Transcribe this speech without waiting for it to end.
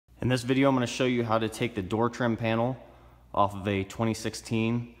In this video, I'm going to show you how to take the door trim panel off of a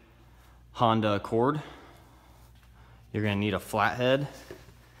 2016 Honda Accord. You're going to need a flathead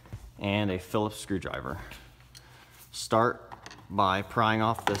and a Phillips screwdriver. Start by prying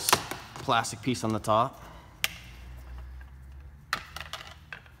off this plastic piece on the top.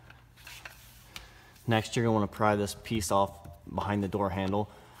 Next, you're going to want to pry this piece off behind the door handle.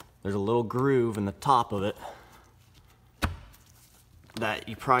 There's a little groove in the top of it that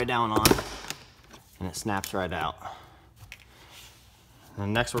you pry down on and it snaps right out.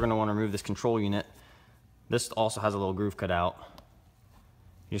 And next we're going to want to remove this control unit. This also has a little groove cut out.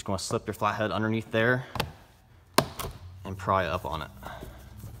 You're just going to slip your flathead underneath there and pry up on it.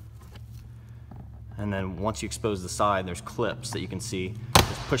 And then once you expose the side, there's clips that you can see.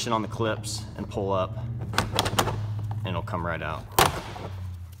 Just push it on the clips and pull up and it'll come right out.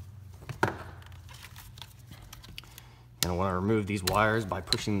 And I want to remove these wires by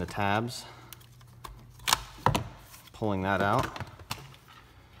pushing the tabs, pulling that out.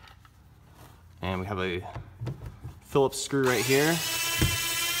 And we have a Phillips screw right here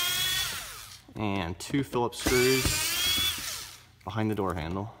and two Phillips screws behind the door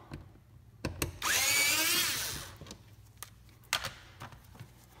handle.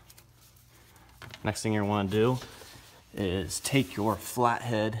 Next thing you want to do is take your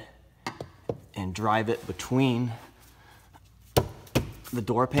flathead and drive it between the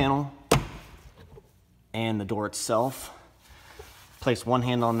door panel and the door itself. Place one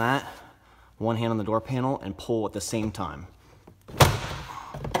hand on that, one hand on the door panel, and pull at the same time.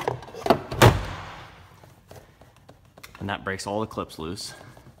 And that breaks all the clips loose.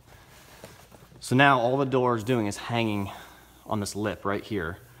 So now all the door is doing is hanging on this lip right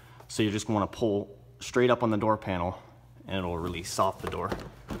here. So you're just going to pull straight up on the door panel and it'll release off the door.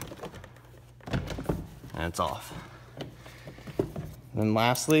 And it's off. Then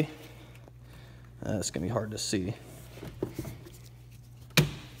lastly, it's going to be hard to see.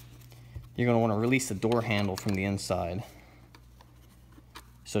 You're going to want to release the door handle from the inside.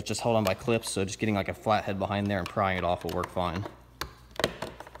 So it's just held on by clips, so just getting like a flathead behind there and prying it off will work fine.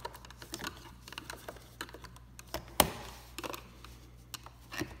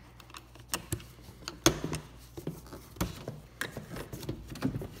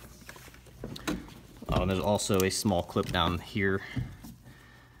 Oh, and there's also a small clip down here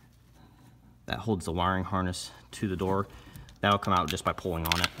that holds the wiring harness to the door. That'll come out just by pulling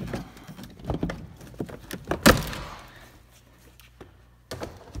on it.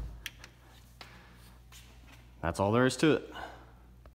 That's all there is to it.